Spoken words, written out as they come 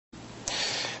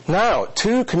Now,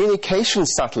 two communication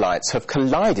satellites have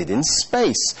collided in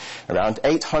space, around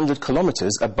 800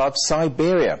 kilometres above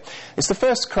Siberia. It's the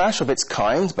first crash of its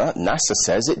kind, but NASA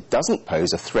says it doesn't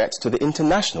pose a threat to the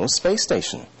International Space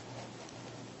Station.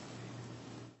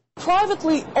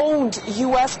 Privately owned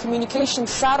U.S. communication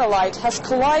satellite has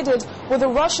collided with a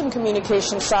Russian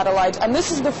communication satellite, and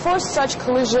this is the first such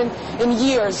collision in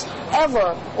years,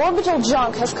 ever. Orbital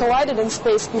junk has collided in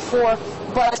space before,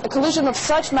 but a collision of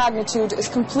such magnitude is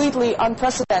completely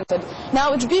unprecedented.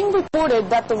 Now, it's being reported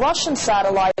that the Russian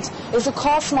satellite is a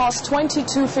Cosmos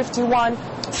 2251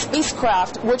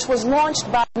 spacecraft, which was launched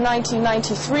back in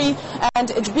 1993,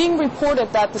 and it's being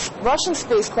reported that the Russian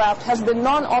spacecraft has been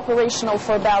non-operational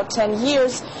for about 10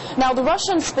 years. Now, the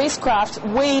Russian spacecraft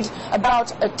weighed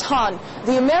about a ton.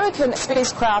 The American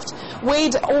spacecraft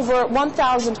weighed over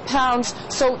 1,000 pounds,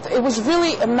 so it was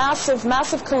really a massive,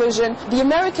 massive collision. The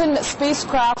American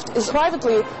spacecraft is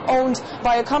privately owned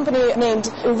by a company named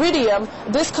Iridium.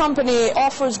 This company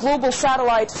offers global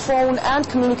satellite, phone, and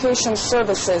communication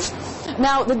services.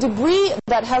 Now, the debris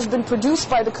that has been produced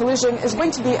by the collision is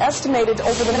going to be estimated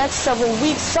over the next several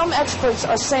weeks. Some experts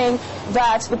are saying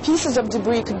that the pieces of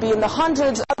debris could be in the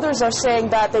hundreds. Others are saying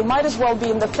that they might as well be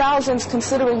in the thousands,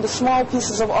 considering the small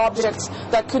pieces of objects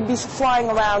that could be flying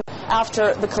around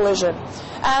after the collision.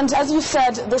 And as you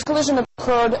said, this collision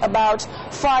occurred about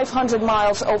 500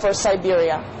 miles over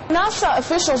Siberia. NASA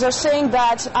officials are saying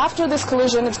that after this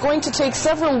collision, it's going to take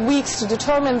several weeks to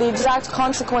determine the exact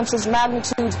consequences,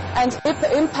 magnitude, and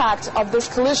impact of this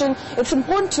collision. It's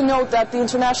important to note that the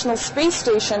International Space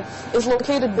Station is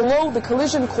located below the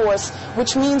collision course,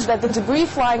 which means that the debris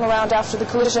flying around after the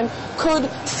collision could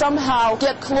somehow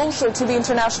get closer to the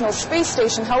International Space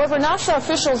Station. However, NASA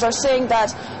officials are saying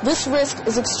that this risk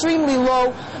is extremely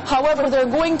low. However, they're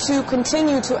going to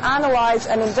continue to analyze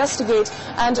and investigate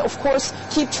and, of course,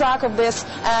 keep track of this.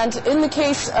 And in the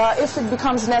case, if it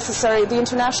becomes necessary, the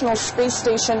International Space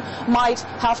Station might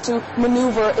have to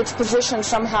maneuver its position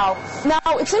somehow.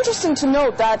 Now, it's interesting to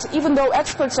note that even though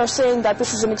experts are saying that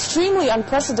this is an extremely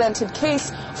unprecedented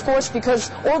case, of course,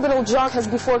 because orbital junk has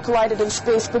before collided in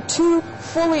space, but two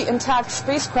fully intact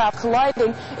spacecraft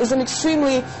colliding is an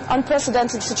extremely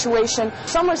unprecedented situation.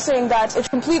 Some are saying that it's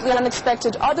completely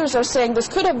unexpected. Others are saying this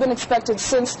could have been expected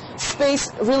since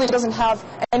space really doesn't have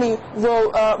any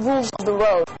rules of the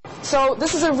road. So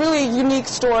this is a really unique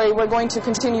story. We're going to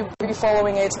continue to be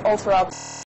following it all throughout.